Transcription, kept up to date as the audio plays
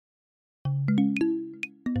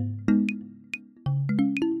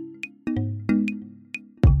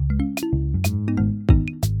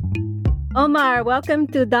Omar, welcome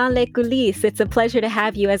to Dans les coulisses. It's a pleasure to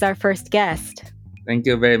have you as our first guest. Thank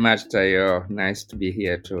you very much, Tayo. Nice to be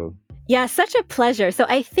here too. Yeah, such a pleasure. So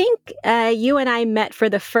I think you and I met for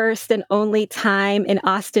the first and only time in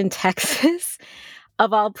Austin, Texas,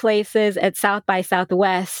 of all places, at South by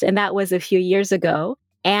Southwest. And that was a few years ago.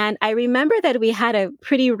 And I remember that we had a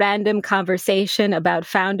pretty random conversation about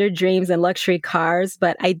founder dreams and luxury cars,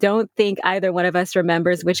 but I don't think either one of us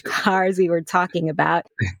remembers which cars we were talking about.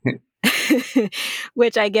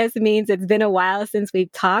 Which I guess means it's been a while since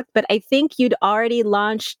we've talked. But I think you'd already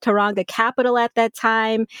launched Taranga Capital at that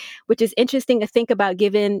time, which is interesting to think about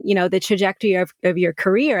given, the trajectory of your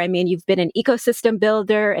career. I mean, you've been an ecosystem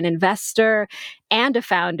builder, an investor, and a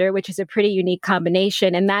founder, which is a pretty unique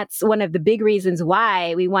combination. And that's one of the big reasons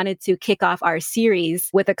why we wanted to kick off our series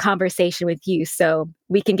with a conversation with you. So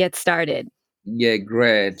we can get started. Yeah,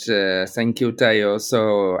 great. Thank you, Tayo.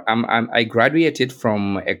 So I graduated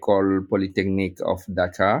from École Polytechnique of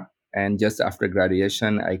Dakar. And just after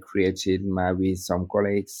graduation, I created with some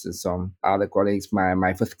colleagues, some other colleagues,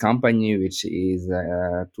 my first company, which is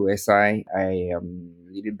 2SI. I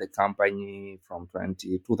leaded the company from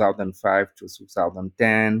 2005 to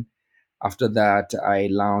 2010. After that, I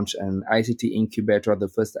launched an ICT incubator, the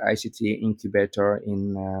first ICT incubator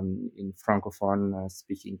in Francophone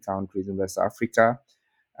speaking countries in West Africa,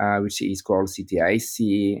 which is called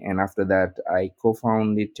CTIC. And after that, I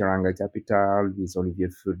co-founded Teranga Capital with Olivier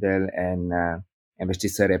Fudel and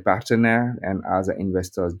Investisseur Partner, and other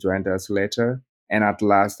investors joined us later. And at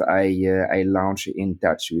last, I launched In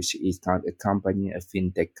Touch, which is a company, a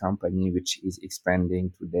fintech company, which is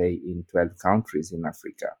expanding today in 12 countries in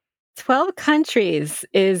Africa. 12 countries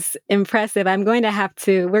is impressive. We're going to have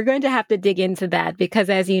to dig into that because,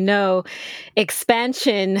 as you know,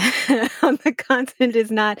 expansion on the continent is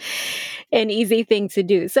not an easy thing to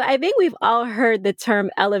do. So I think we've all heard the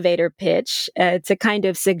term elevator pitch to kind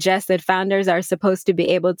of suggest that founders are supposed to be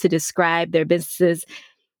able to describe their businesses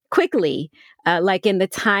quickly, like in the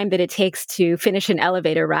time that it takes to finish an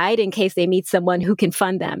elevator ride in case they meet someone who can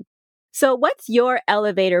fund them. So what's your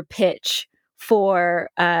elevator pitch for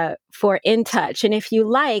In Touch? And if you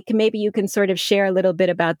like, maybe you can sort of share a little bit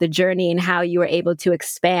about the journey and how you were able to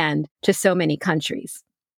expand to so many countries.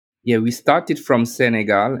 Yeah, we started from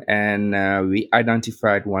Senegal and we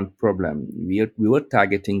identified one problem. We were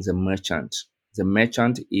targeting the merchant. The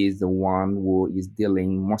merchant is the one who is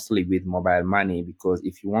dealing mostly with mobile money, because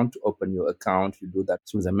if you want to open your account, you do that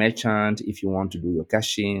through the merchant. If you want to do your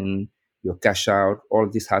cash in, your cash out, all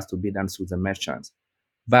this has to be done through the merchant.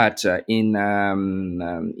 But in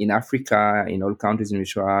Africa, in all countries in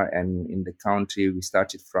which we are, and in the country we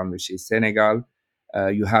started from, which is Senegal,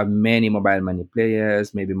 you have many mobile money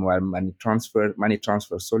players, maybe money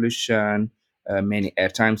transfer solution, many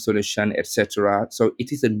airtime solution, etc. So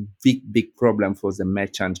it is a big problem for the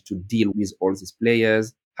merchant to deal with all these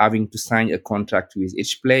players, having to sign a contract with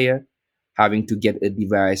each player, having to get a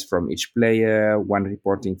device from each player, one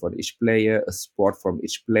reporting for each player, a support from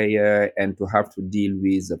each player, and to have to deal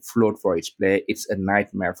with the float for each player. It's a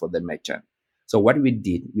nightmare for the merchant. So what we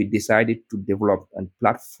did, we decided to develop a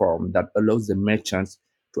platform that allows the merchants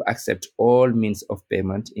to accept all means of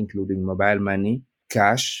payment, including mobile money,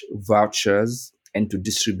 cash, vouchers, and to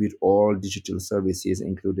distribute all digital services,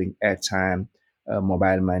 including airtime,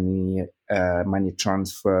 mobile money, money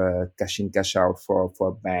transfer, cash in, cash out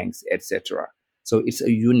for banks, etc. So it's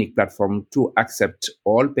a unique platform to accept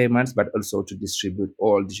all payments, but also to distribute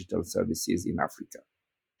all digital services in Africa.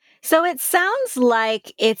 So it sounds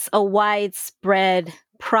like it's a widespread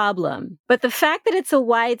problem, but the fact that it's a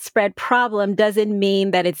widespread problem doesn't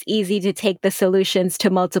mean that it's easy to take the solutions to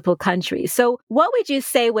multiple countries. So what would you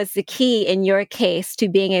say was the key in your case to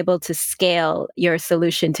being able to scale your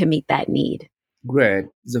solution to meet that need? Great.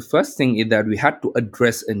 The first thing is that we had to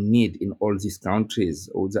address a need in all these countries.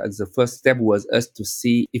 The first step was us to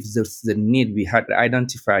see if the need we had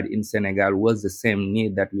identified in Senegal was the same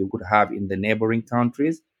need that we could have in the neighboring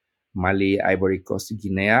countries, Mali, Ivory Coast,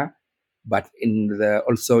 Guinea, but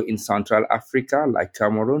also in Central Africa, like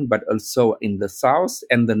Cameroon, but also in the south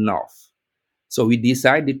and the north. So we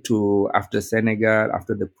decided to, after Senegal,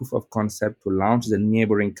 after the proof of concept, to launch the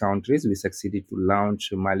neighboring countries. We succeeded to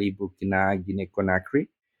launch Mali, Burkina, Guinea-Conakry.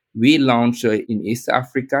 We launched in East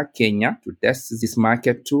Africa, Kenya, to test this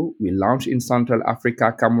market too. We launched in Central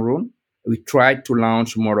Africa, Cameroon. We tried to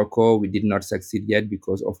launch Morocco. We did not succeed yet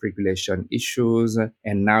because of regulation issues.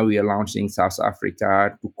 And now we are launching South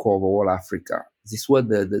Africa to cover all Africa. This was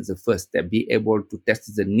the first step, be able to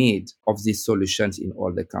test the need of these solutions in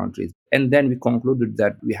all the countries. And then we concluded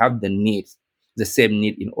that we have the same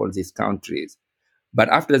need in all these countries. But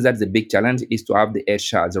after that, the big challenge is to have the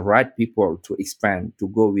HR, the right people to expand, to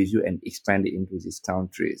go with you and expand into these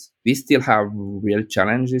countries. We still have real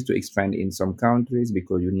challenges to expand in some countries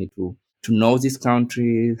because you need to know this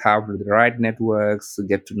country, have the right networks,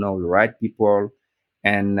 get to know the right people,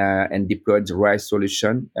 and deploy the right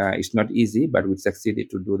solution. It's not easy, but we succeeded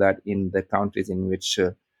to do that in the countries in which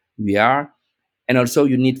we are. And also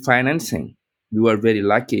you need financing. We were very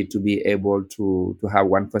lucky to be able to have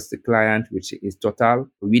one first client, which is Total.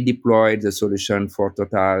 We deployed the solution for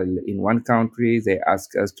Total in one country. They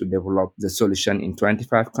asked us to develop the solution in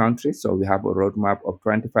 25 countries. So we have a roadmap of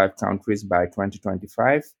 25 countries by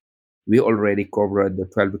 2025. We already covered the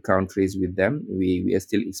 12 countries with them. We are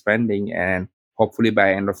still expanding, and hopefully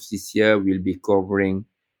by end of this year, we'll be covering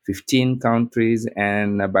 15 countries,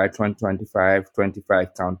 and by 2025,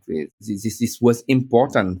 25 countries. This was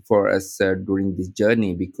important for us during this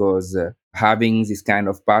journey because having this kind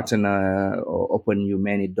of partner open you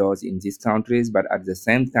many doors in these countries, but at the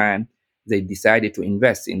same time, they decided to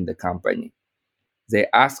invest in the company. They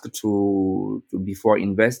asked to before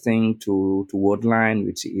investing to Worldline,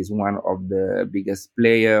 which is one of the biggest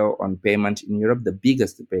player on payment in Europe, the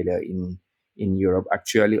biggest player in Europe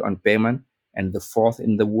actually on payment, and the fourth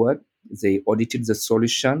in the world. They audited the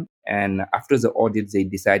solution, and after the audit, they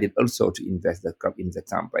decided also to invest in the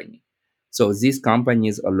company. So these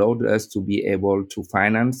companies allowed us to be able to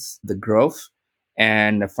finance the growth.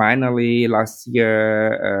 And finally, last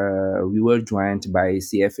year, we were joined by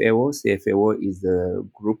CFAO. CFAO is a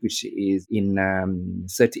group which is in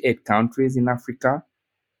 38 countries in Africa.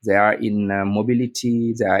 They are in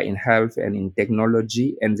mobility, they are in health and in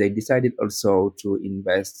technology, and they decided also to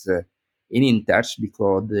invest in InTouch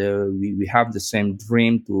because we have the same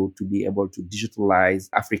dream to be able to digitalize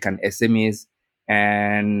African SMEs.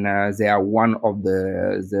 And they are one of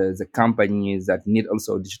the companies that need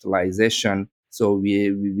also digitalization. So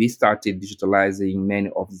we started digitalizing many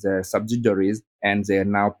of their subsidiaries, and they are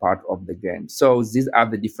now part of the game. So these are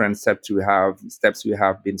the different steps we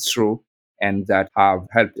have been through, and that have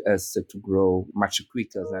helped us to grow much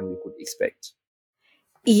quicker than we could expect.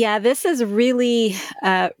 Yeah, this is really,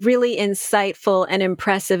 really insightful and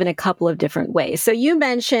impressive in a couple of different ways. So you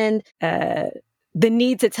mentioned the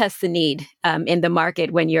need to test the need in the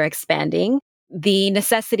market when you're expanding, the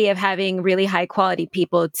necessity of having really high quality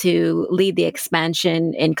people to lead the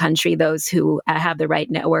expansion in country, those who have the right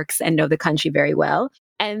networks and know the country very well.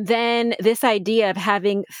 And then this idea of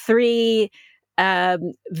having three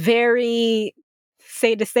very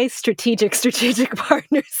say strategic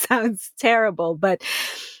partners sounds terrible, but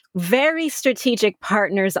very strategic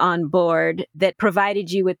partners on board that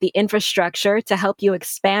provided you with the infrastructure to help you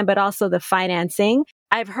expand, but also the financing.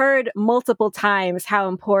 I've heard multiple times how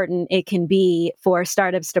important it can be for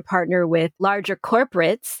startups to partner with larger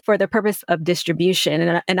corporates for the purpose of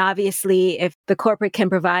distribution. And obviously, if the corporate can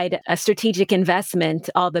provide a strategic investment,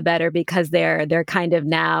 all the better, because they're kind of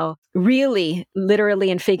now really,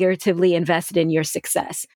 literally and figuratively invested in your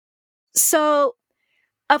success. So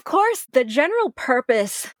of course, the general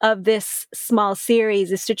purpose of this small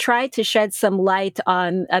series is to try to shed some light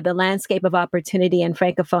on the landscape of opportunity in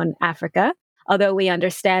Francophone Africa, although we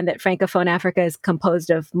understand that Francophone Africa is composed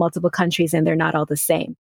of multiple countries and they're not all the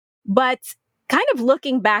same. But kind of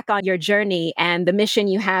looking back on your journey and the mission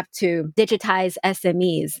you have to digitize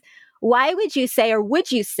SMEs, why would you say, or would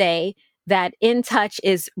you say, that InTouch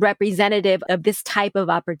is representative of this type of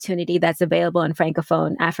opportunity that's available in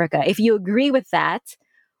Francophone Africa? If you agree with that,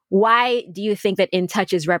 why do you think that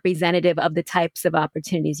InTouch is representative of the types of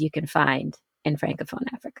opportunities you can find in Francophone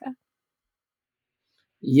Africa?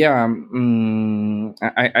 Yeah,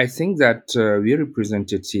 I think that we're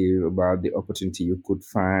representative about the opportunity you could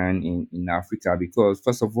find in Africa because,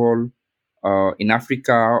 first of all, in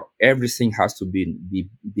Africa, everything has to be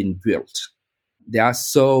been built. There are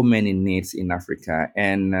so many needs in Africa,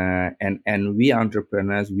 and we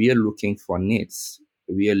entrepreneurs, we are looking for needs.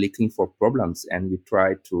 We are looking for problems, and we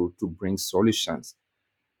try to bring solutions.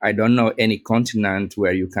 I don't know any continent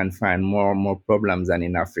where you can find more problems than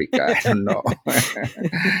in Africa. I don't know.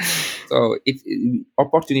 So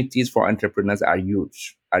opportunities for entrepreneurs are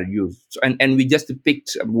huge, are huge. So, and we just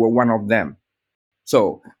picked one of them.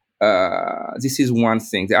 So this is one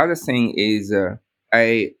thing. The other thing is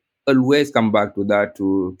I always come back to that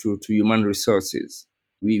to human resources.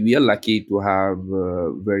 We are lucky to have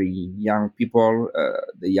very young people.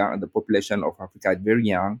 The population of Africa is very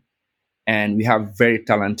young, and we have very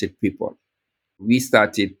talented people. We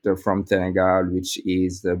started from Senegal, which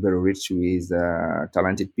is very rich with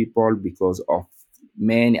talented people because of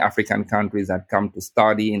many African countries that come to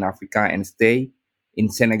study in Africa and stay in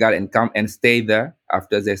Senegal and come and stay there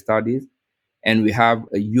after their studies. and we have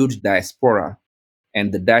a huge diaspora.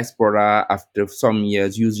 And the diaspora, after some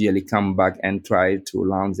years, usually come back and try to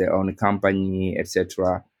launch their own company,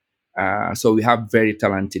 etc. So we have very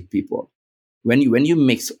talented people. When you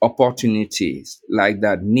mix opportunities like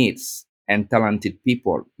that, needs and talented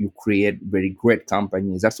people, you create very great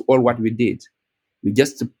companies. That's all what we did. We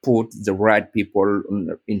just put the right people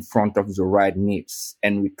in front of the right needs,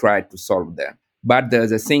 and we try to solve them. But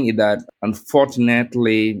the thing is that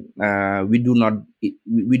unfortunately, we do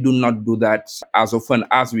not do that as often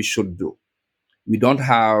as we should do. We don't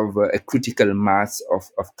have a critical mass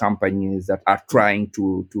of companies that are trying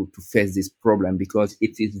to face this problem, because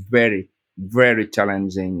it is very, very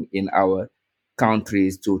challenging in our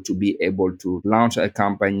countries to be able to launch a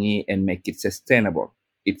company and make it sustainable.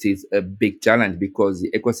 It is a big challenge because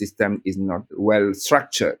the ecosystem is not well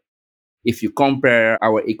structured. If you compare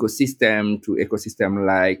our ecosystem to ecosystem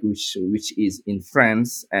like which is in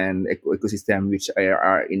France and ecosystem which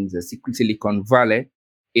are in the Silicon Valley,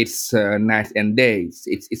 it's night and day.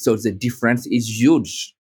 It's so the difference is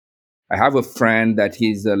huge. I have a friend that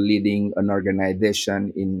he's leading an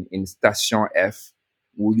organization in Station F,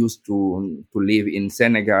 who used to live in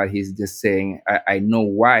Senegal. He's just saying, I know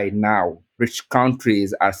why now rich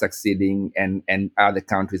countries are succeeding and other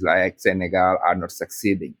countries like Senegal are not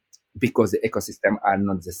succeeding, because the ecosystem are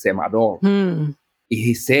not the same at all.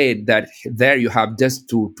 He said that there you have just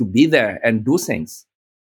to be there and do things.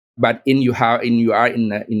 But you are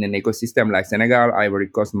in an ecosystem like Senegal, Ivory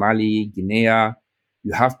Coast, Mali, Guinea,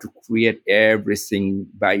 you have to create everything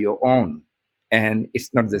by your own, and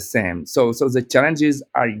it's not the same. So the challenges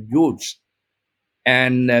are huge,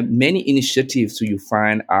 and many initiatives you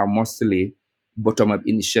find are mostly bottom up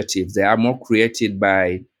initiatives. They are more created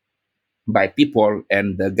by people,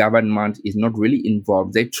 and the government is not really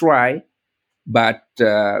involved. They try, but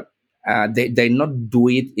they not do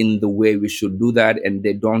it in the way we should do that, and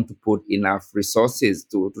they don't put enough resources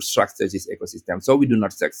to structure this ecosystem. So we do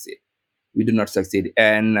not succeed. We do not succeed.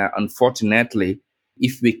 And unfortunately,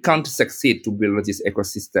 if we can't succeed to build this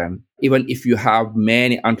ecosystem, even if you have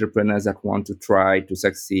many entrepreneurs that want to try to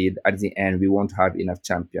succeed, at the end, we won't have enough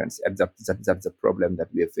champions. And that's the problem that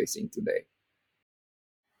we are facing today.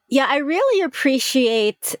 Yeah, I really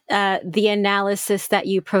appreciate the analysis that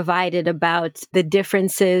you provided about the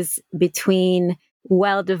differences between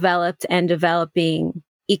well-developed and developing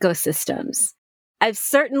ecosystems. I've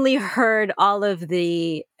certainly heard all of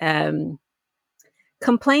the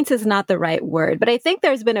complaints is not the right word, but I think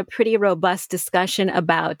there's been a pretty robust discussion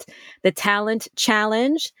about the talent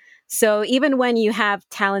challenge. So even when you have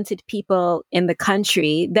talented people in the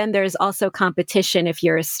country, then there's also competition if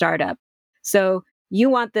you're a startup. So you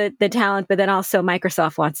want the talent, but then also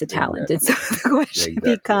Microsoft wants the talent. Exactly. And so the question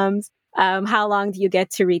Exactly. becomes, how long do you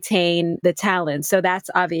get to retain the talent? So that's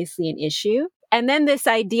obviously an issue. And then this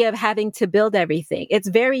idea of having to build everything. It's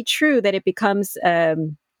very true that it becomes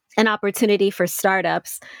an opportunity for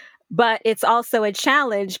startups, but it's also a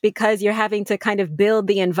challenge because you're having to kind of build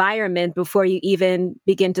the environment before you even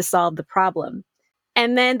begin to solve the problem.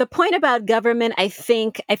 And then the point about government, I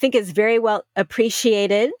think is very well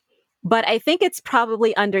appreciated, but I think it's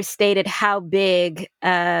probably understated how big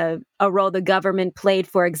a role the government played,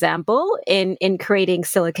 for example, in creating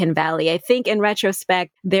Silicon Valley. I think in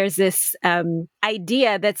retrospect, there's this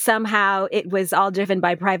idea that somehow it was all driven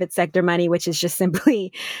by private sector money, which is just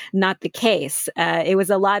simply not the case. It was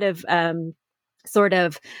a lot of sort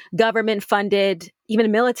of government funded,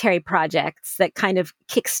 even military projects that kind of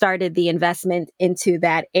kickstarted the investment into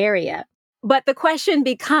that area. But the question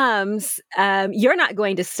becomes, you're not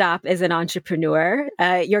going to stop as an entrepreneur.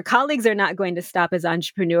 Your colleagues are not going to stop as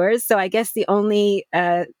entrepreneurs. So I guess the only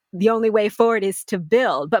way forward is to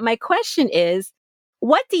build. But my question is,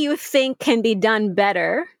 what do you think can be done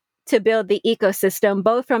better to build the ecosystem,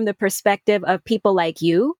 both from the perspective of people like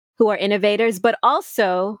you who are innovators, but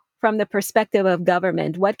also from the perspective of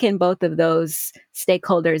government? What can both of those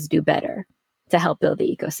stakeholders do better to help build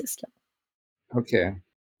the ecosystem? Okay.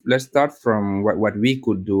 Let's start from what we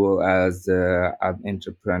could do as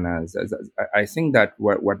entrepreneurs. I think that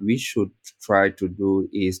what we should try to do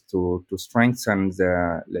is to strengthen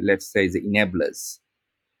let's say, the enablers.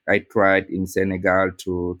 I tried in Senegal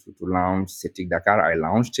to launch Cetic Dakar. I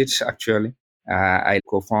launched it actually. I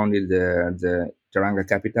co-founded the Teranga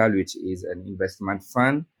Capital, which is an investment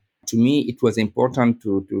fund. To me, it was important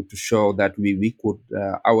to show that we could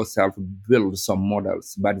ourselves build some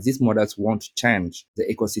models, but these models won't change the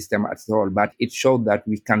ecosystem at all. But it showed that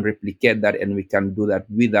we can replicate that, and we can do that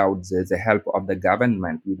without the help of the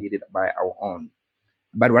government. We did it by our own.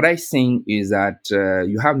 But what I think is that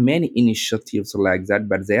you have many initiatives like that,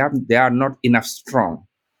 but they are not enough strong.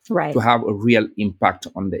 Right. to have a real impact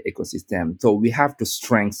on the ecosystem. So we have to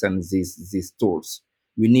strengthen these tools.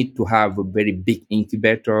 We need to have very big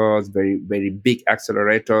incubators, very big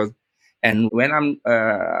accelerators. And when I'm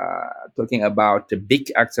talking about the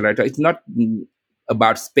big accelerator, it's not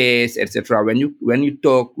about space, etc. When you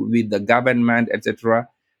talk with the government, etc.,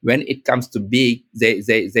 when it comes to big, they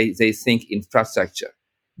think infrastructure.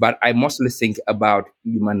 But I mostly think about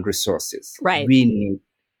human resources. Right.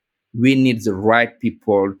 We need the right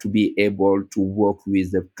people to be able to work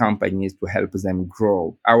with the companies to help them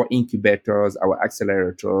grow. Our incubators, our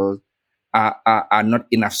accelerators are not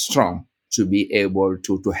enough strong to be able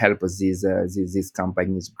to help these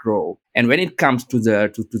companies grow. And when it comes to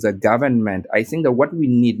the government, I think that what we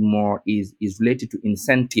need more is related to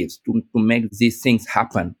incentives to make these things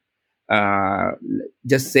happen. uh,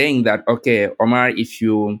 just saying that, okay, Omar, if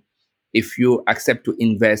you accept to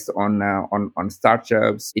invest on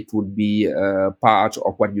startups, it would be part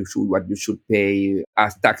of what you should pay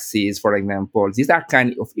as taxes, for example. These are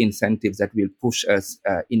kind of incentives that will push us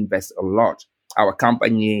invest a lot. Our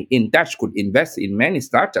company in touch could invest in many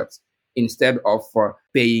startups instead of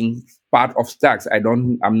paying part of tax.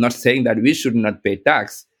 I'm not saying that we should not pay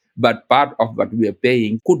tax, but part of what we are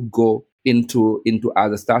paying could go into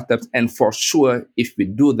other startups. And for sure, if we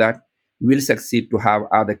do that, we'll succeed to have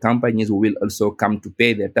other companies who will also come to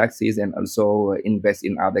pay their taxes and also invest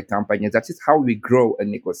in other companies. That is how we grow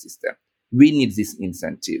an ecosystem. We need these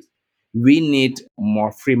incentives. We need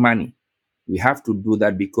more free money. We have to do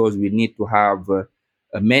that because we need to have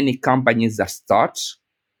many companies that start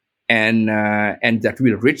and that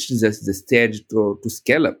will reach the stage to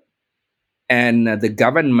scale up. And the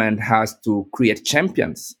government has to create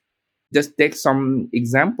champions. Just take some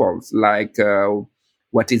examples like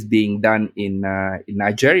what is being done in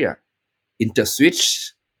Nigeria. InterSwitch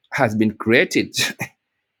has been created,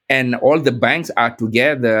 and all the banks are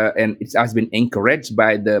together, and it has been encouraged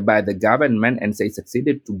by the government, and they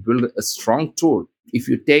succeeded to build a strong tool. If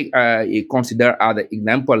you take you consider other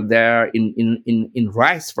example there in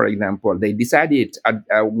rice, for example, they decided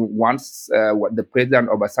once what the president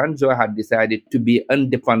Obasanjo had decided to be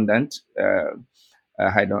independent.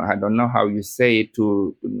 I don't know how you say it,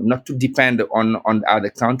 to not to depend on other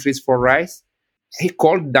countries for rice. He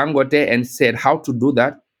called Dangote and said, how to do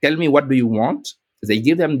that? Tell me, what do you want? They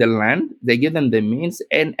give them the land, they give them the means,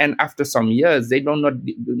 and after some years, they don't not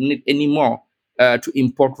need anymore to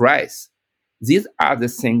import rice. These are the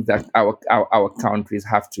things that our countries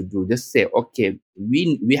have to do. Just say, okay,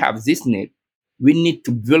 we have this need. We need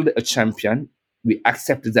to build a champion. We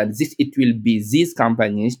accept that it will be these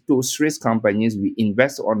companies, two, three companies, we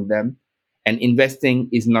invest on them. And investing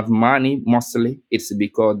is not money mostly. It's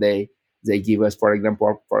because they give us, for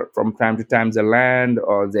example, from time to time the land,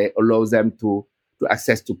 or they allow them to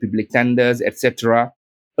access to public tenders, etc.,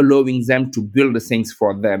 allowing them to build the things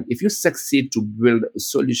for them. If you succeed to build a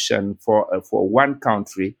solution for one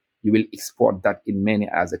country, you will export that in many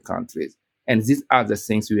other countries. And these are the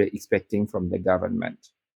things we are expecting from the government.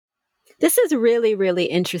 This is really, really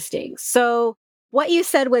interesting. So, what you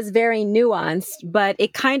said was very nuanced, but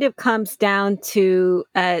it kind of comes down to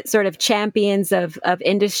sort of champions of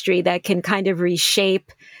industry that can kind of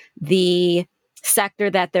reshape the sector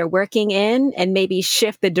that they're working in and maybe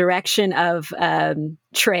shift the direction of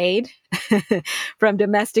trade from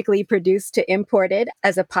domestically produced to imported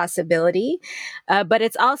as a possibility. But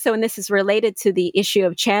it's also, and this is related to the issue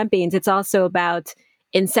of champions, it's also about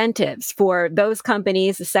incentives for those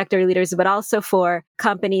companies, the sector leaders, but also for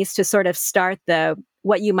companies to sort of start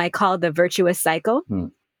what you might call the virtuous cycle. Hmm.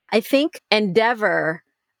 I think Endeavor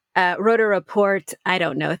wrote a report, I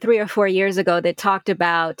don't know, 3 or 4 years ago that talked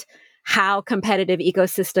about how competitive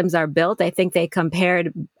ecosystems are built. I think they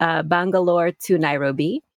compared Bangalore to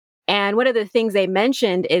Nairobi. And one of the things they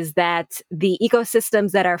mentioned is that the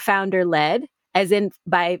ecosystems that are founder led, as in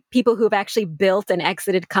by people who've actually built and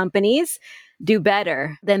exited companies, do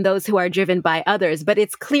better than those who are driven by others. But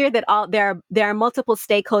it's clear that there are multiple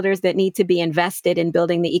stakeholders that need to be invested in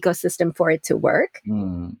building the ecosystem for it to work.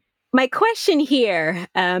 Hmm. My question here,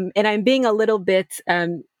 and I'm being a little bit,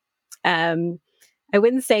 I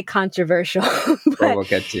wouldn't say controversial, but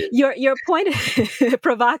Provocative. your point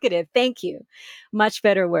provocative. Thank you, much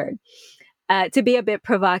better word. To be a bit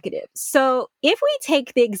provocative. So if we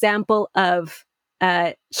take the example of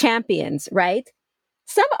champions, right?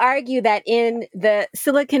 Some argue that in the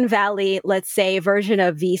Silicon Valley, let's say, version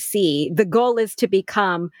of VC, the goal is to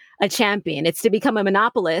become a champion. It's to become a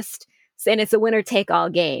monopolist, and it's a winner take all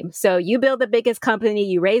game. So you build the biggest company,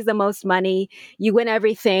 you raise the most money, you win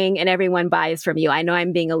everything, and everyone buys from you. I know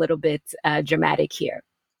I'm being a little bit dramatic here.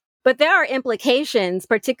 But there are implications,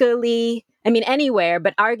 particularly, I mean, anywhere,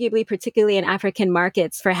 but arguably, particularly in African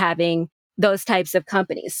markets, for having those types of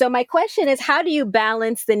companies. So my question is, how do you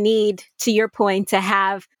balance the need, to your point, to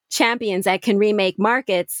have champions that can remake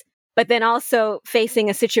markets, but then also facing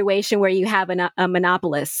a situation where you have a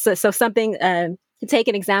monopolist? So something, to take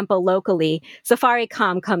an example locally,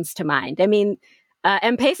 Safaricom comes to mind. I mean,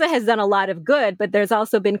 M-Pesa has done a lot of good, but there's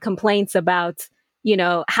also been complaints about,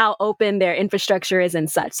 how open their infrastructure is and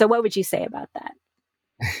such. So what would you say about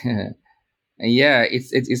that? Yeah,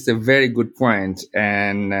 it's a very good point,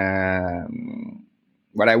 and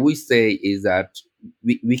what I will say is that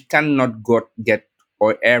we cannot get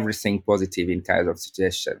or everything positive in kinds of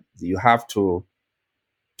situation. You have to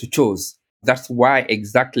choose. That's why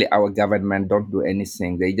exactly our government don't do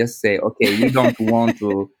anything. They just say, okay, we don't want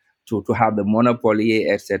to have the monopoly,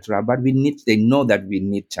 etc. But we need. They know that we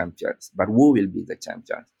need champions. But who will be the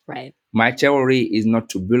champions? Right. My theory is not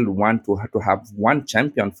to build one to have one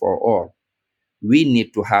champion for all. We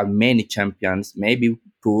need to have many champions, maybe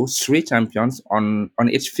two, three champions on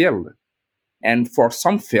each field. And for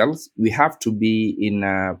some fields, we have to be in,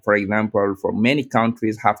 for example, for many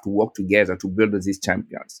countries have to work together to build these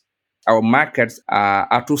champions. Our markets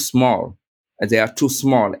are too small. They are too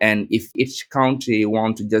small. And if each country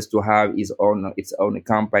wants just to have its own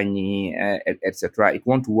company, etc., it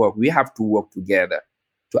won't work. We have to work together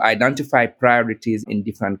to identify priorities in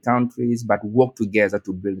different countries, but work together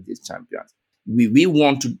to build these champions. We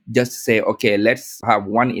want to just say, okay, let's have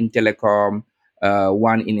one in telecom,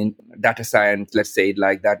 one in data science, let's say it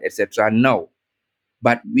like that, etc. No,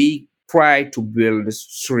 but we try to build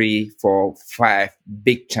 3, 4, 5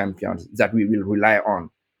 big champions that we will rely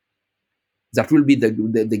on. That will be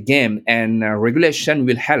the game, and regulation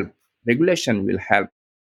will help. Regulation will help.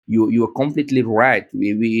 You are completely right.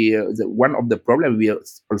 One of the problems we are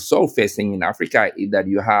also facing in Africa is that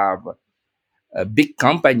you have big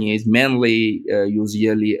companies, mainly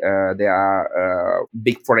usually they are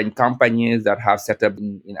big foreign companies that have set up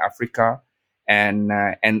in Africa, and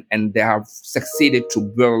they have succeeded to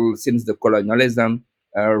build since the colonialism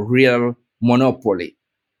a real monopoly.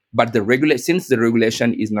 But since the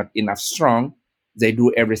regulation is not enough strong, they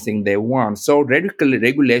do everything they want. So radical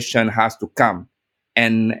regulation has to come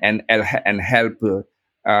and help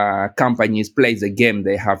companies play the game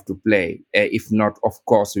they have to play. If not, of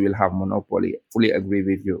course, we will have monopoly. Fully agree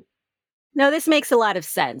with you. No, this makes a lot of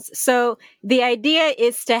sense. So the idea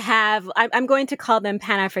is to have, I'm going to call them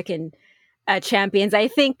Pan-African champions. I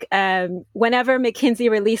think whenever McKinsey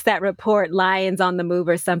released that report, Lions on the Move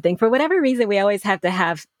or something, for whatever reason, we always have to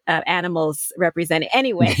have animals represented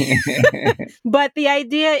anyway. But the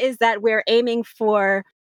idea is that we're aiming for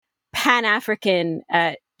Pan-African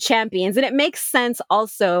champions. And it makes sense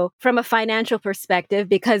also from a financial perspective,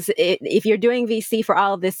 because if you're doing VC for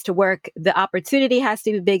all of this to work, the opportunity has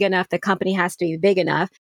to be big enough, the company has to be big enough.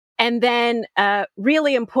 And then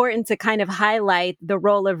really important to kind of highlight the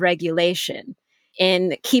role of regulation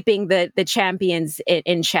in keeping the champions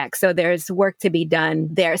in check. So there's work to be done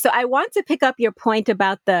there. So I want to pick up your point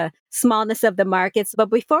about the smallness of the markets. But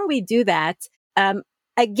before we do that,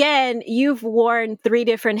 again, you've worn 3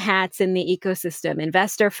 different hats in the ecosystem: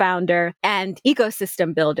 investor, founder, and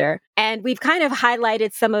ecosystem builder. And we've kind of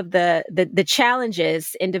highlighted some of the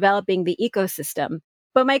challenges in developing the ecosystem.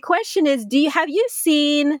 But my question is, have you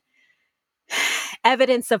seen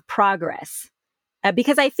evidence of progress?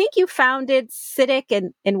 Because I think you founded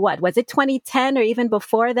CITIC in what? Was it 2010 or even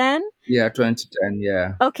before then? Yeah, 2010,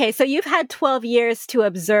 yeah. Okay, so you've had 12 years to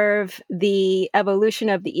observe the evolution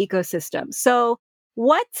of the ecosystem. So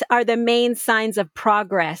what are the main signs of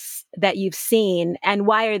progress that you've seen, and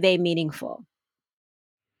why are they meaningful?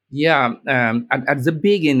 Yeah, at the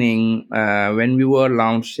beginning, when we were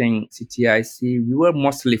launching CTIC, we were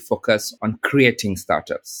mostly focused on creating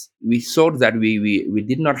startups. We saw that we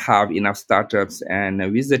did not have enough startups, and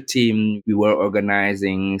with the team, we were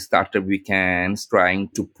organizing startup weekends, trying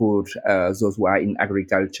to put those who are in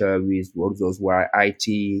agriculture with those who are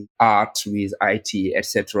IT, art with IT,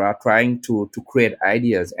 etc., trying to create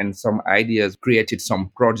ideas, and some ideas created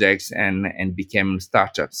some projects and became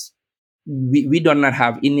startups. We do not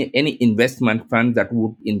have any investment fund that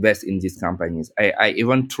would invest in these companies. I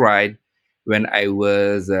even tried when I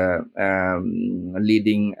was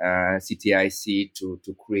leading CTIC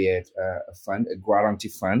to create a fund, a guarantee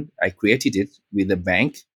fund. I created it with a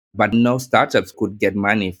bank, but no startups could get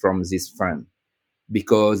money from this fund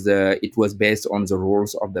because it was based on the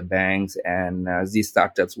rules of the banks, and these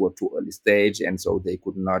startups were too early stage, and so they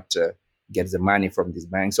could not get the money from this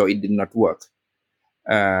bank. So it did not work,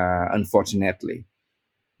 unfortunately.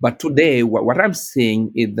 But today, what I'm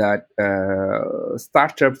seeing is that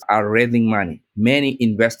startups are raising money. Many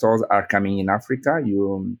investors are coming in Africa.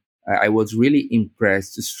 I was really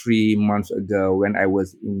impressed 3 months ago when I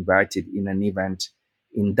was invited in an event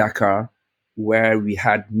in Dakar, where we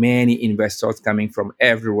had many investors coming from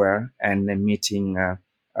everywhere and meeting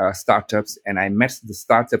startups. And I met the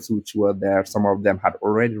startups which were there. Some of them had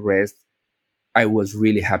already raised. I was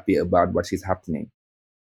really happy about what is happening.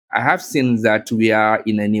 I have seen that we are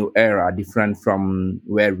in a new era, different from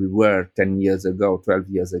where we were 10 years ago, 12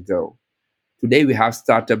 years ago. Today, we have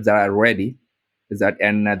startups that are ready that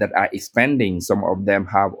are expanding. Some of them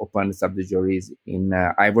have opened subsidiaries in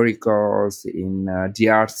Ivory Coast, in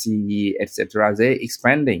DRC, etc. They're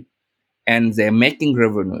expanding and they're making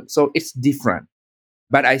revenue. So it's different.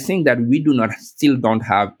 But I think that we still don't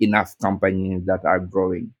have enough companies that are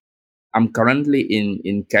growing. I'm currently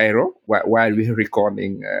in Cairo while we're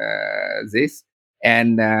recording this,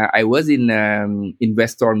 and I was in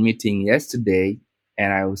investor meeting yesterday,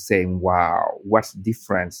 and I was saying, "Wow, what's the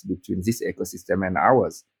difference between this ecosystem and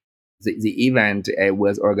ours?" The event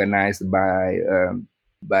was organized by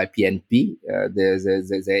PNP.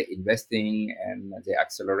 They're investing and they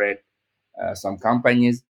accelerate some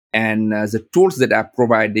companies. And the tools that are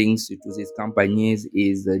providing to these companies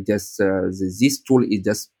is this tool is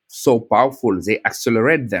just so powerful. They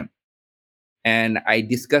accelerate them. And I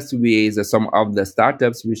discussed with some of the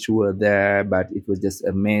startups which were there, but it was just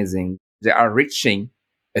amazing. They are reaching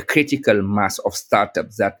a critical mass of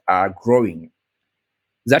startups that are growing.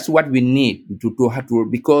 That's what we need to have to,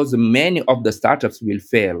 because many of the startups will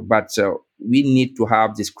fail, but we need to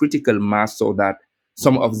have this critical mass so that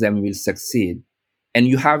some of them will succeed. And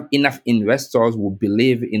you have enough investors who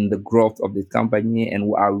believe in the growth of the company and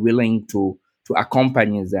who are willing to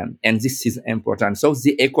accompany them. And this is important. So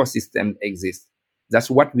the ecosystem exists. That's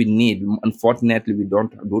what we need. Unfortunately, we do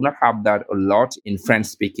not have that a lot in French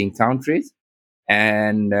speaking countries,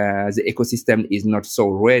 and the ecosystem is not so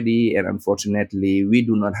ready, and unfortunately we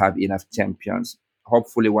do not have enough champions.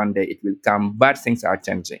 Hopefully one day it will come, but things are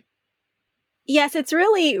changing. Yes, it's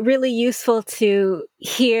really, really useful to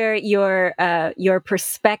hear your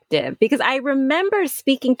perspective, because I remember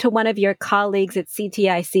speaking to one of your colleagues at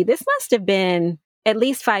CTIC. This must have been at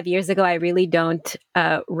least 5 years ago. I really don't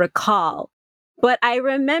recall, but I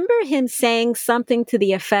remember him saying something to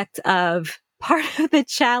the effect of part of the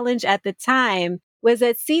challenge at the time was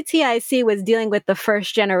that CTIC was dealing with the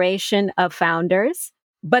first generation of founders,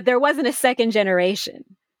 but there wasn't a second generation.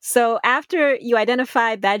 So after you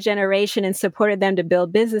identified that generation and supported them to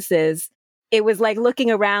build businesses, it was like looking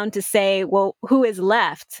around to say, well, who is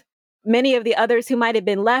left? Many of the others who might have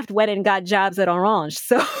been left went and got jobs at Orange.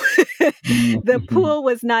 So the Mhm. pool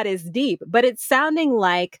was not as deep, but it's sounding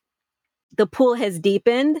like the pool has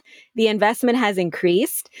deepened, the investment has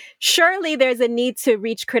increased. Surely there's a need to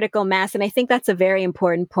reach critical mass. And I think that's a very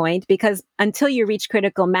important point, because until you reach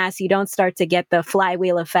critical mass, you don't start to get the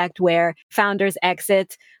flywheel effect where founders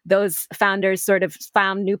exit. Those founders sort of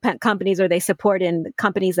found new companies, or they support in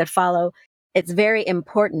companies that follow. It's very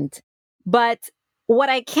important. But what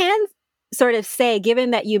I can sort of say,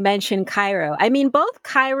 given that you mentioned Cairo, I mean, both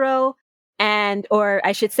Cairo and, or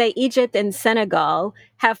I should say, Egypt and Senegal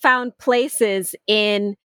have found places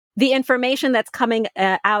in the information that's coming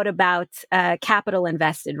out about capital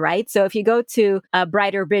invested, right? So if you go to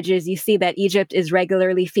Brighter Bridges, you see that Egypt is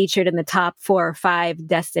regularly featured in the top 4 or 5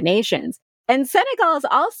 destinations. And Senegal is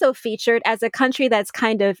also featured as a country that's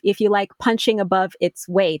kind of, if you like, punching above its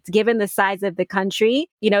weight. Given the size of the country,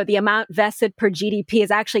 the amount vested per GDP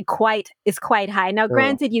is quite high. Now, Oh.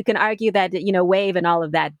 granted, you can argue that, wave and all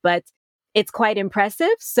of that, but it's quite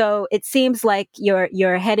impressive. So it seems like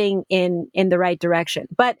you're heading in the right direction.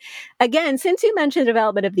 But again, since you mentioned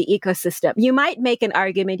development of the ecosystem, you might make an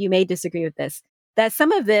argument, you may disagree with this, that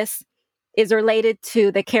some of this is related to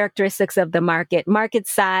the characteristics of the market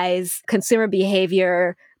size, consumer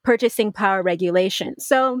behavior, purchasing power regulation.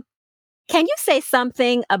 So can you say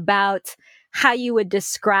something about how you would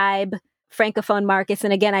describe Francophone markets?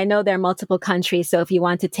 And again, I know there are multiple countries, so if you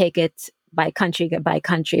want to take it by country,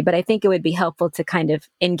 but I think it would be helpful to kind of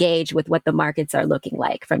engage with what the markets are looking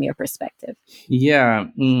like from your perspective. Yeah.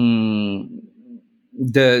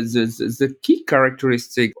 The key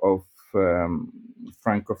characteristic of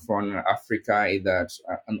Francophone Africa is that,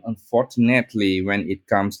 unfortunately, when it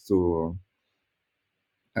comes to,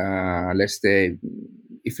 let's say,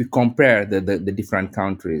 if you compare the different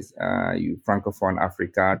countries, Francophone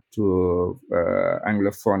Africa to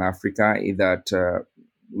Anglophone Africa, is that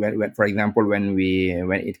for example, when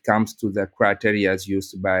it comes to the criteria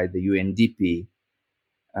used by the UNDP,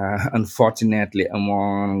 Unfortunately,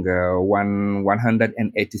 among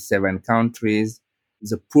 187 countries,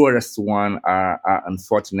 the poorest one are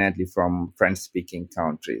unfortunately from French-speaking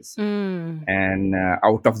countries. Mm, And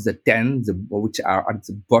out of the 10, which are at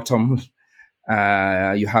the bottom,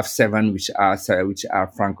 you have seven which are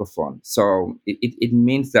francophone. So it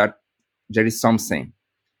means that there is something.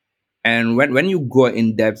 And when you go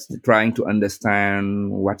in depth trying to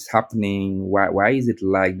understand what's happening, why is it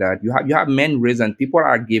like that? You have many reasons. People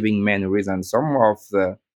are giving many reasons. Some of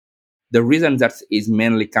the reason that is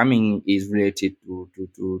mainly coming is related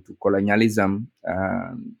to colonialism.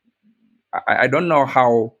 I don't know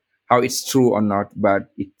how it's true or not, but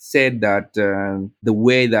it said that the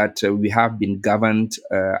way that we have been governed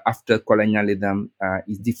after colonialism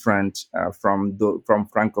is different from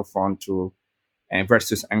francophone to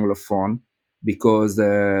versus anglophone, because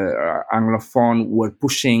anglophone were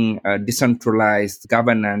pushing decentralized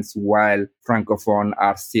governance while francophone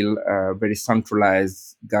are still very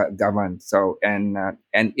centralized governed. So and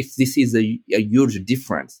if this is a huge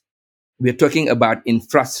difference. We're talking about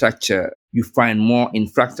infrastructure. You find more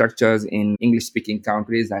infrastructures in English speaking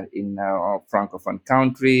countries than in Francophone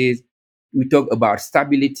countries. We talk about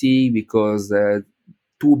stability because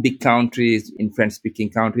two big countries in French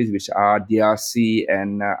speaking countries, which are DRC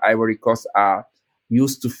and Ivory Coast, are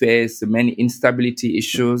used to face many instability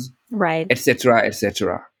issues, right. etc.,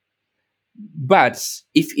 etc. But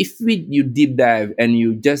if you deep dive and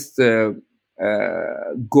you just go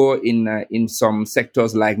in some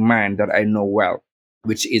sectors like mine that I know well,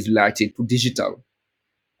 which is related to digital,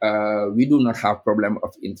 we do not have problem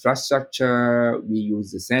of infrastructure. We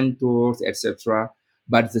use the same tools, etc.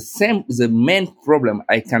 But the main problem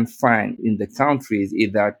I can find in the countries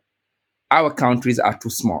is that our countries are too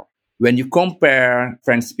small. When you compare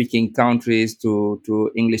French speaking countries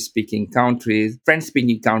to English speaking countries, French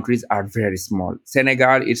speaking countries are very small.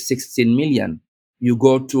 Senegal is 16 million. You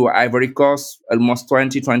go to Ivory Coast, almost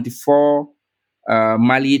 20, 24,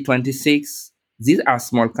 Mali, 26. These are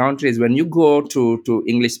small countries. When you go to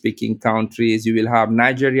English speaking countries, you will have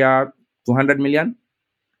Nigeria, 200 million,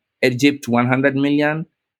 Egypt, 100 million,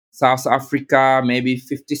 South Africa, maybe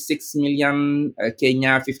 56 million,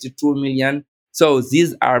 Kenya, 52 million. So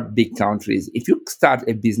these are big countries. If you start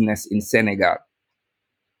a business in Senegal,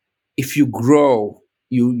 if you grow,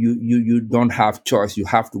 you don't have choice. You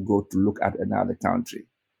have to go to look at another country.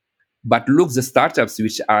 But look, the startups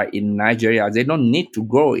which are in Nigeria, they don't need to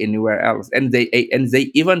grow anywhere else, and they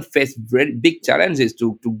even face very big challenges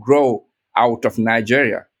to grow out of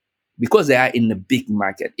Nigeria because they are in a big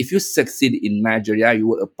market. If you succeed in Nigeria,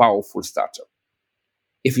 you are a powerful startup.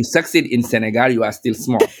 If you succeed in Senegal, you are still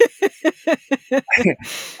small.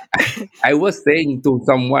 I was saying to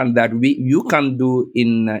someone that you can do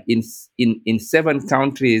in 7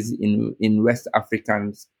 countries in West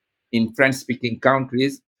Africans, in French speaking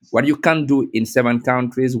countries, what you can do in 7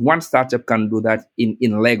 countries, one startup can do that in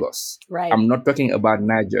Lagos. Right. I'm not talking about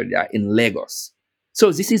Nigeria, in Lagos.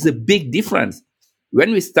 So this is a big difference.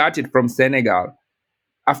 When we started from Senegal,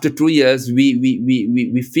 after 2 years,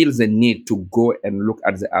 we feel the need to go and look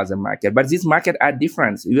at the other market. But these markets are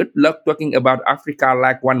different. You're not talking about Africa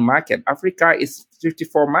like one market. Africa is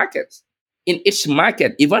 54 markets. In each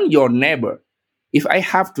market, even your neighbor, if I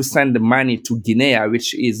have to send the money to Guinea,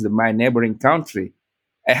 which is my neighboring country,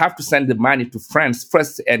 I have to send the money to France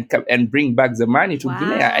first and bring back the money to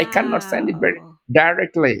Guinea. I cannot send it very Wow.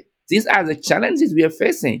 directly. These are the challenges we are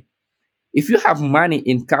facing. If you have money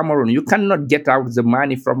in Cameroon, you cannot get out the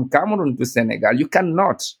money from Cameroon to Senegal. You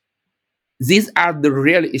cannot. These are the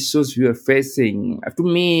real issues we are facing. To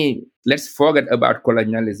me, let's forget about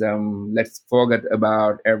colonialism. Let's forget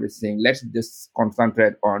about everything. Let's just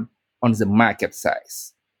concentrate on the market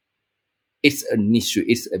size. It's an issue.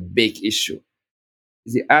 It's a big issue.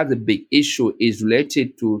 The other big issue is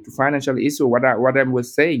related to financial issue. What I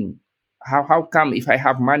was saying. How come if I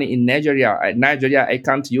have money in Nigeria, I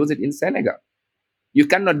can't use it in Senegal? You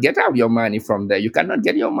cannot get out your money from there. You cannot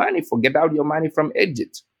get out your money from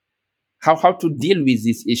Egypt. How to deal with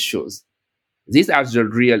these issues? These are the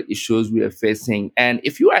real issues we are facing. And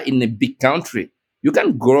if you are in a big country, you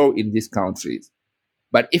can grow in these countries.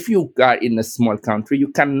 But if you are in a small country, you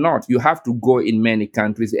cannot. You have to go in many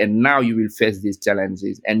countries, and now you will face these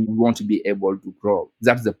challenges, and you won't be able to grow.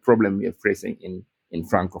 That's the problem we are facing in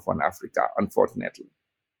Francophone Africa, unfortunately.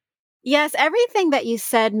 Yes, everything that you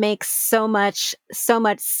said makes so much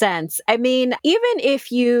sense. I mean, even if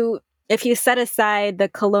you set aside the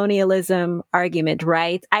colonialism argument,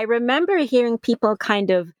 right? I remember hearing people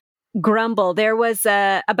kind of grumble. There was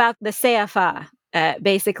about the CFA,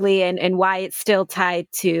 basically, and why it's still tied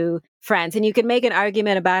to France. And you can make an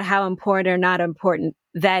argument about how important or not important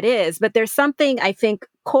that is. But there's something, I think,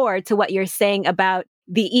 core to what you're saying about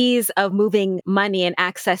the ease of moving money and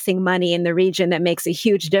accessing money in the region that makes a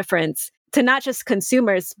huge difference to not just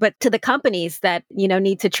consumers, but to the companies that,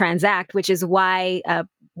 need to transact, which is why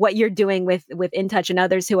what you're doing with InTouch and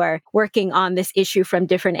others who are working on this issue from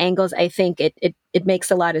different angles, I think it makes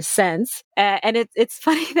a lot of sense. And it's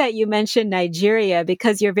funny that you mentioned Nigeria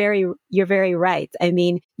because you're very right. I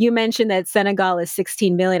mean, you mentioned that Senegal is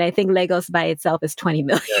 16 million. I think Lagos by itself is 20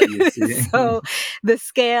 Yeah, you million. see. So the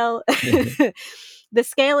scale the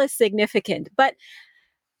scale is significant. But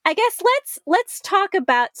I guess let's talk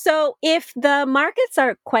about, so if the markets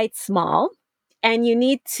are quite small and you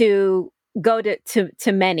need to go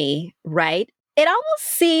to many, right? It almost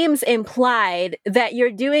seems implied that you're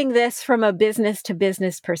doing this from a business to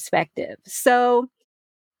business perspective. So,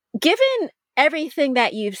 given everything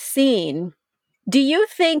that you've seen, do you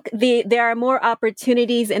think there are more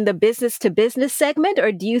opportunities in the business to business segment,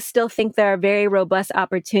 or do you still think there are very robust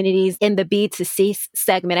opportunities in the B2C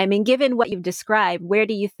segment? I mean, given what you've described, where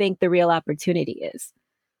do you think the real opportunity is?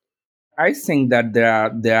 I think that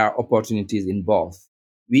there are opportunities in both.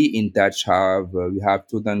 We in touch we have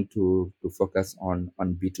chosen to focus on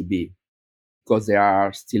B2B because there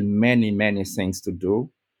are still many things to do.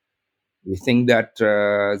 We think that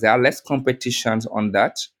there are less competitions on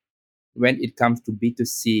that. When it comes to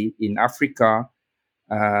B2C in Africa,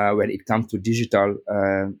 when it comes to digital,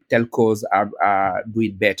 telcos do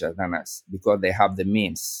it better than us because they have the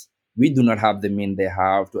means. We do not have the means they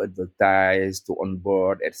have to advertise, to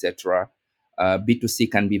onboard, etc.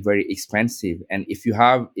 B2C can be very expensive. And if you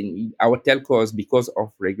have in our telcos, because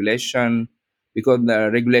of regulation, because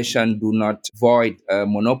the regulation do not void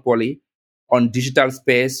monopoly on digital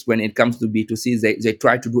space, when it comes to B2C, they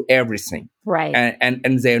try to do everything. Right.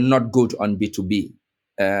 And they're not good on B2B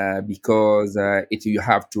because you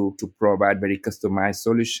have to provide very customized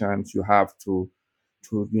solutions. You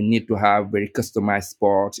need to have very customized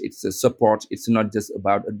support. It's a support. It's not just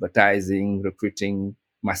about advertising, recruiting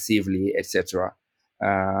massively, etc.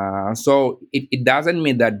 So it doesn't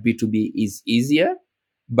mean that B2B is easier,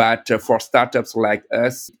 but for startups like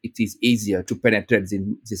us, it is easier to penetrate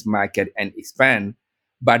in this market and expand.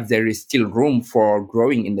 But there is still room for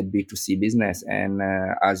growing in the B2C business. And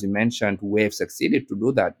as you mentioned, Wave succeeded to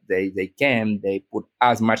do that. They put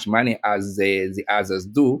as much money as the others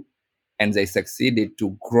do, and they succeeded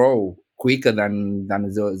to grow quicker than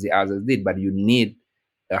the others did. But you need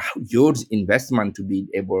a huge investment to be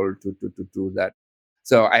able to do that.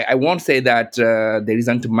 So I won't say that there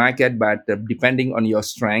isn't a market, but depending on your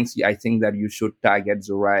strengths, I think that you should target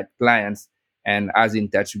the right clients. And as in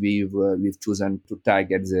touch, we've chosen to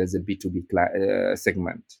target the B2B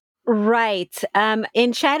segment. Right.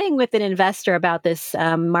 In chatting with an investor about this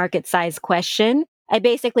market size question, I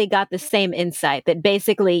basically got the same insight that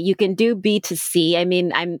basically you can do B2C. I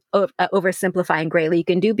mean, I'm oversimplifying greatly. You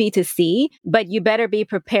can do B2C, but you better be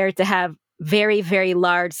prepared to have very, very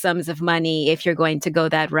large sums of money if you're going to go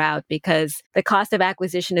that route because the cost of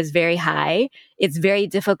acquisition is very high. It's very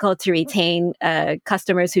difficult to retain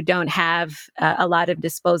customers who don't have a lot of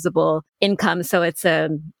disposable income. So it's a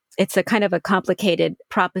kind of a complicated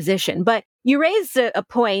proposition. But you raised a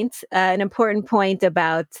point, an important point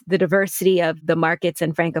about the diversity of the markets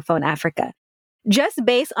in Francophone Africa. Just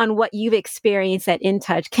based on what you've experienced at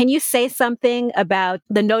InTouch, can you say something about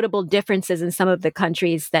the notable differences in some of the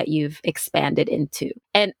countries that you've expanded into?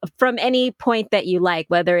 And from any point that you like,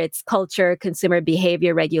 whether it's culture, consumer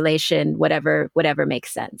behavior, regulation, whatever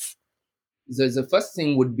makes sense. So the first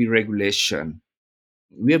thing would be regulation.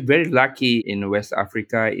 We are very lucky in West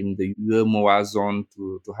Africa, in the UEMOA zone,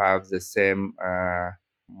 to have the same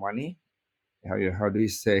money. How do you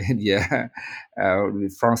say it? Yeah,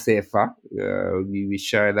 with franc CFA, we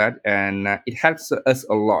share that, and it helps us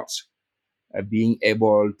a lot. Being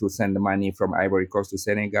able to send the money from Ivory Coast to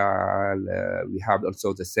Senegal, we have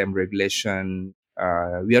also the same regulation.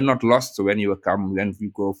 We are not lost when you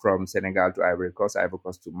go from Senegal to Ivory Coast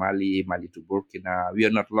to Mali, Mali to Burkina. We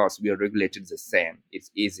are not lost. We are regulated the same.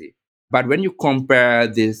 It's easy. But when you compare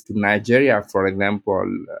this to Nigeria, for example,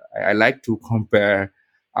 I like to compare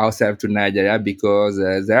ourselves to Nigeria because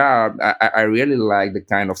I really like the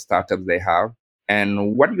kind of startups they have.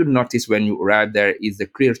 And what you notice when you arrive there is the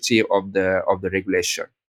clarity of the regulation.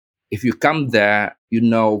 If you come there, you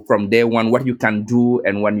know from day one what you can do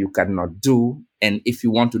and what you cannot do. And if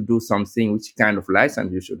you want to do something, which kind of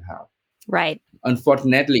license you should have. Right.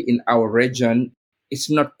 Unfortunately, in our region, it's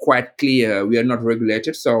not quite clear. We are not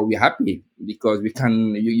regulated, so we're happy because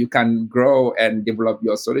you can grow and develop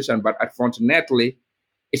your solution. But unfortunately,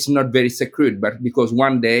 it's not very secure, but because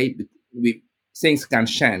one day we, things can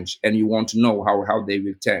change and you want to know how they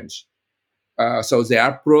will change. So there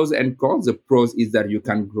are pros and cons. The pros is that you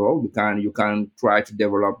can grow, you can try to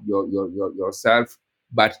develop yourself,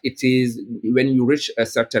 but it is when you reach a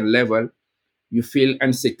certain level, you feel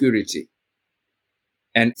insecurity,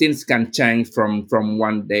 and things can change from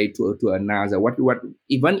one day to another. What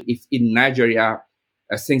even if in Nigeria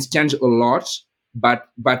things change a lot, but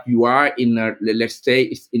you are in a, let's say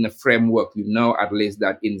it's in a framework, you know, at least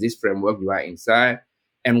that in this framework you are inside,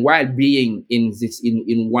 and while being in this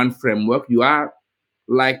in one framework you are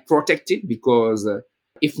like protected, because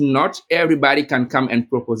if not, everybody can come and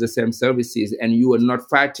propose the same services and you are not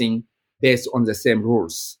fighting based on the same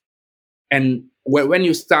rules. And when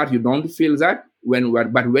you start you don't feel that,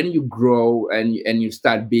 but when you grow and you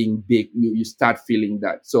start being big, you start feeling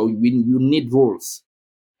that. So you need rules,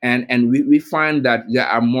 and we find that there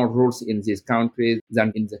are more rules in these countries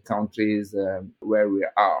than in the countries where we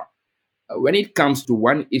are. When it comes to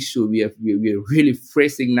one issue we are really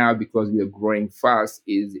facing now, because we are growing fast,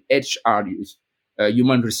 is HR,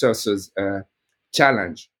 human resources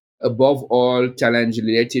challenge. Above all, challenge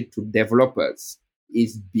related to developers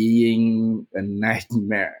is being a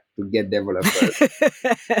nightmare to get developers.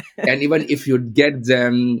 And even if you get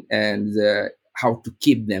them, and how to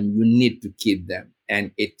keep them, you need to keep them.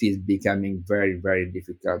 And it is becoming very, very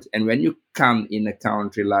difficult. And when you come in a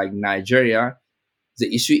country like Nigeria,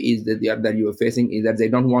 the issue is that you are facing is that they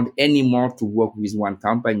don't want anymore to work with one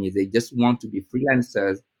company. They just want to be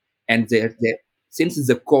freelancers. And they since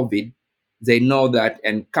the COVID, they know that,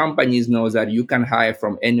 and companies know that you can hire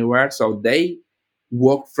from anywhere. So they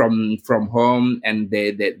work from home, and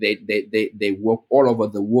they work all over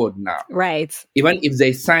the world now. Right. Even if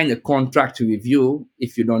they sign a contract with you,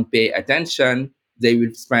 if you don't pay attention, they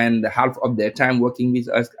will spend half of their time working with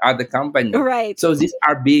us, other company. Right. So these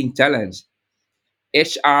are being challenged.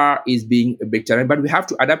 HR is being a big challenge, but we have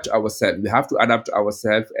to adapt to ourselves. We have to adapt to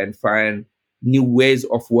ourselves and find new ways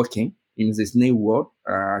of working in this new world.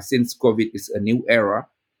 Since COVID is a new era,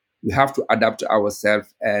 we have to adapt to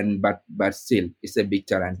ourselves, and but still, it's a big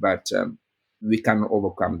challenge. But we can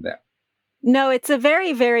overcome that. No, it's a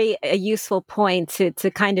very, very useful point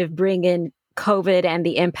to kind of bring in COVID and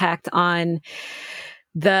the impact on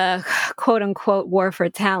the quote unquote war for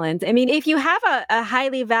talent. I mean, if you have a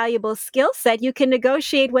highly valuable skill set, you can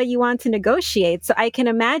negotiate what you want to negotiate. So I can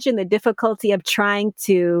imagine the difficulty of trying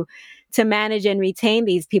to manage and retain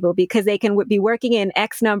these people, because they can be working in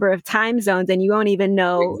X number of time zones and you won't even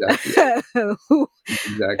know Exactly. who,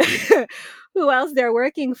 Exactly. who else they're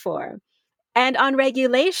working for. And on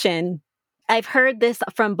regulation, I've heard this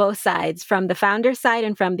from both sides, from the founder side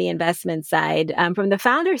and from the investment side. From the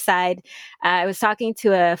founder side, I was talking to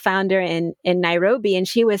a founder in Nairobi, and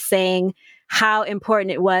she was saying how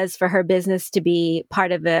important it was for her business to be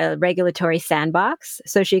part of a regulatory sandbox,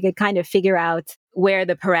 so she could kind of figure out where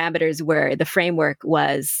the parameters were, the framework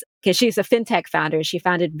was. Because she's a fintech founder, she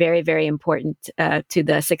found it very, very important to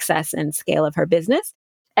the success and scale of her business.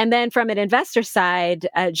 And then from an investor side,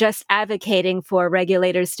 just advocating for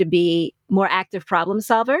regulators to be more active problem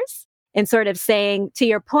solvers, and sort of saying, to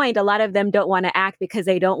your point, a lot of them don't want to act because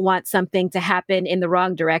they don't want something to happen in the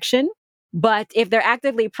wrong direction. But if they're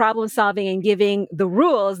actively problem solving and giving the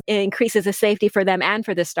rules, it increases the safety for them and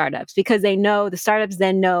for the startups, because they know the startups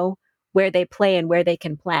then know where they play and where they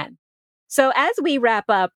can plan. So as we wrap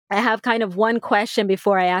up, I have kind of one question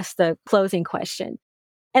before I ask the closing question.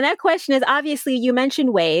 And that question is, obviously, you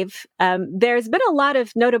mentioned Wave. There's been a lot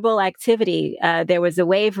of notable activity. There was a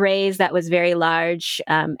Wave raise that was very large.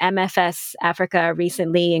 MFS Africa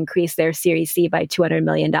recently increased their Series C by $200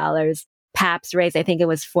 million. PAPS raised, I think it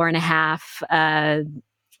was 4.5,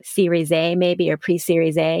 Series A maybe, or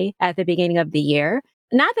pre-Series A at the beginning of the year.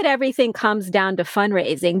 Not that everything comes down to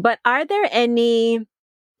fundraising, but are there any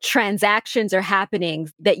transactions or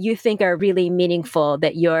happenings that you think are really meaningful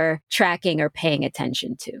that you're tracking or paying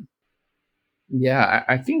attention to? Yeah,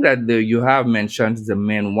 I think that you have mentioned the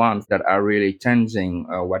main ones that are really changing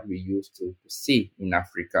what we used to see in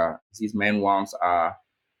Africa. These main ones are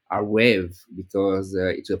Wave, because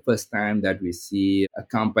it's the first time that we see a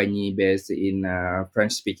company based in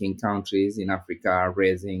French-speaking countries in Africa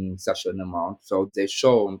raising such an amount. So they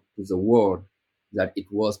shown to the world that it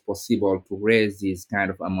was possible to raise this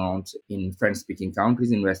kind of amount in French-speaking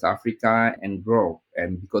countries in West Africa and grow,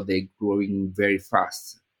 and because they're growing very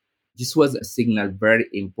fast. This was a signal very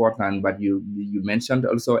important. But you mentioned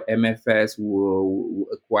also MFS, who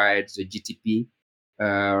acquired the GTP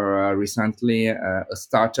recently, a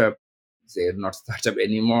startup. They're not startup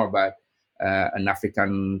anymore, but an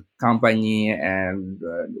African company and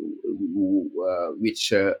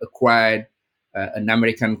which acquired an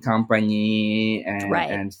American company Right.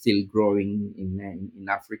 and still growing in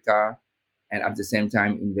Africa, and at the same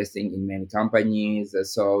time investing in many companies.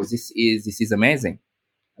 So this is amazing.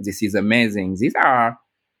 This is amazing. These are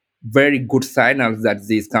very good signals that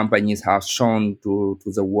these companies have shown to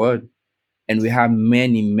the world. And we have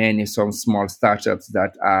many some small startups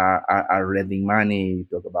that are raising money. We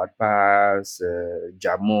talk about Pars,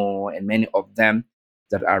 Jamo, and many of them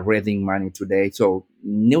that are raising money today. So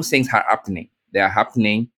new things are happening. They are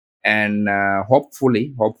happening, and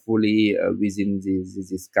hopefully, within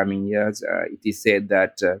these coming years, it is said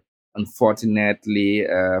that unfortunately,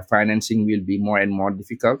 financing will be more and more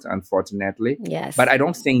difficult. Unfortunately, but Yes. I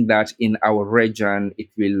don't think that in our region it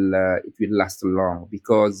will last long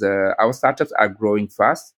because our startups are growing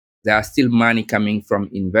fast. There are still money coming from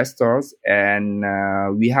investors, and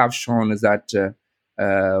we have shown that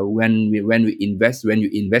when you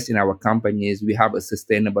invest in our companies, we have a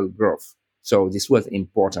sustainable growth. So this was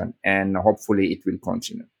important, and hopefully it will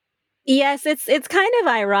continue. Yes, it's kind of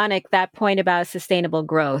ironic, that point about sustainable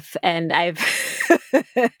growth. And I've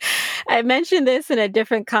I mentioned this in a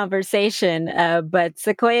different conversation, but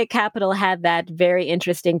Sequoia Capital had that very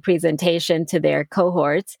interesting presentation to their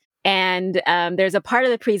cohorts. And there's a part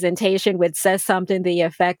of the presentation which says something to the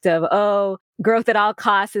effect of, oh, growth at all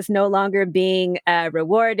costs is no longer being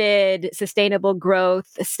rewarded. Sustainable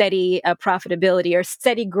growth, steady profitability, or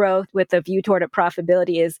steady growth with a view toward a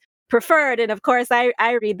profitability is preferred. And of course,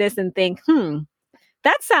 I read this and think,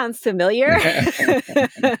 that sounds familiar.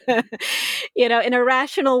 In a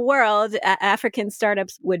rational world, African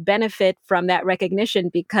startups would benefit from that recognition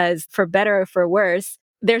because, for better or for worse,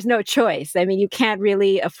 there's no choice. I mean, you can't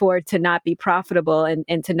really afford to not be profitable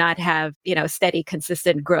and to not have, steady,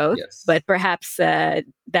 consistent growth. Yes. But perhaps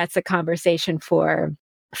that's a conversation for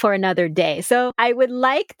another day. So I would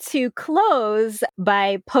like to close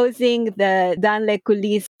by posing the Dans les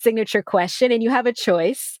coulisses signature question, and you have a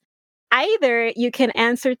choice. Either you can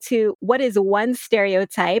answer to what is one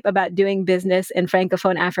stereotype about doing business in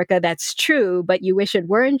Francophone Africa that's true, but you wish it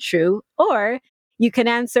weren't true, or you can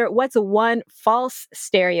answer what's one false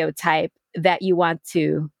stereotype that you want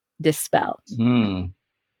to dispel. Hmm.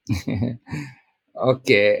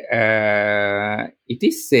 Okay. It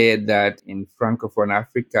is said that in Francophone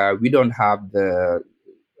Africa, we don't have the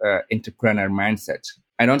entrepreneur mindset.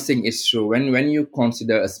 I don't think it's true. When you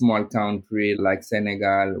consider a small country like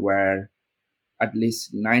Senegal, where at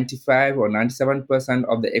least 95 or 97%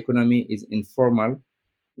 of the economy is informal,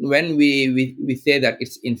 when we say that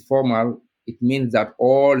it's informal, it means that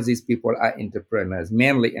all these people are entrepreneurs,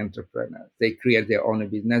 mainly entrepreneurs. They create their own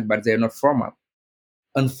business, but they're not formal.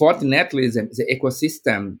 Unfortunately, the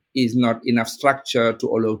ecosystem is not enough structure to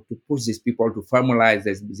allow to push these people to formalize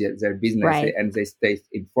their business, Right. and they stay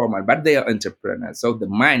informal, but they are entrepreneurs. So the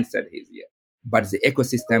mindset is here. But the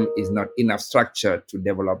ecosystem is not enough structure to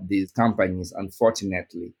develop these companies,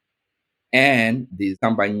 unfortunately. And these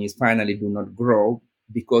companies finally do not grow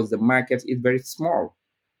because the market is very small.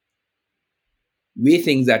 We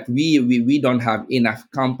think that we don't have enough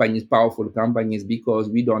companies, powerful companies, because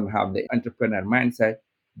we don't have the entrepreneur mindset.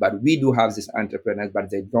 But we do have these entrepreneurs, but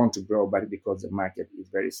they don't grow, but because the market is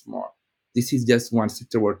very small. This is just one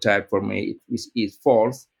stereotype for me, which is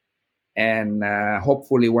false. And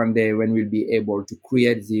hopefully one day when we'll be able to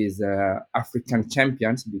create these African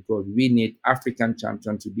champions, because we need African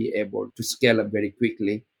champions to be able to scale up very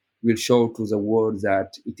quickly, we'll show to the world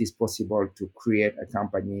that it is possible to create a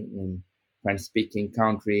company in French-speaking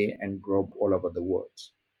country and grow all over the world.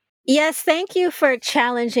 Yes, thank you for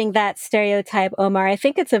challenging that stereotype, Omar. I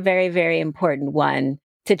think it's a very, very important one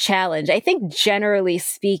to challenge. I think generally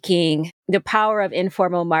speaking, the power of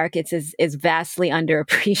informal markets is vastly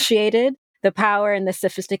underappreciated. The power and the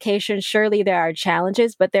sophistication, surely there are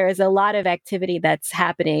challenges, but there is a lot of activity that's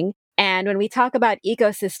happening. And when we talk about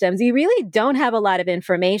ecosystems, we really don't have a lot of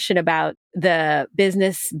information about the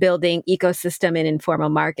business building ecosystem in informal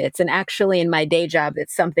markets. And actually, in my day job,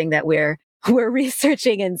 it's something that we're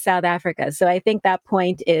researching in South Africa. So I think that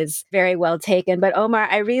point is very well taken. But Omar,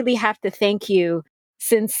 I really have to thank you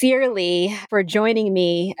sincerely for joining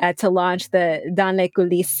me to launch the Dans les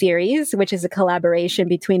coulisses series, which is a collaboration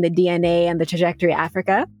between the DNA and the Trajectory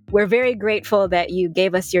Africa. We're very grateful that you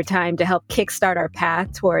gave us your time to help kickstart our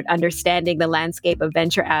path toward understanding the landscape of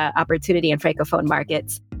venture opportunity in Francophone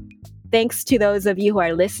markets. Thanks to those of you who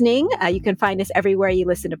are listening. You can find us everywhere you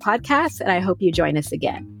listen to podcasts, and I hope you join us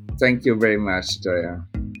again. Thank you very much, Joya.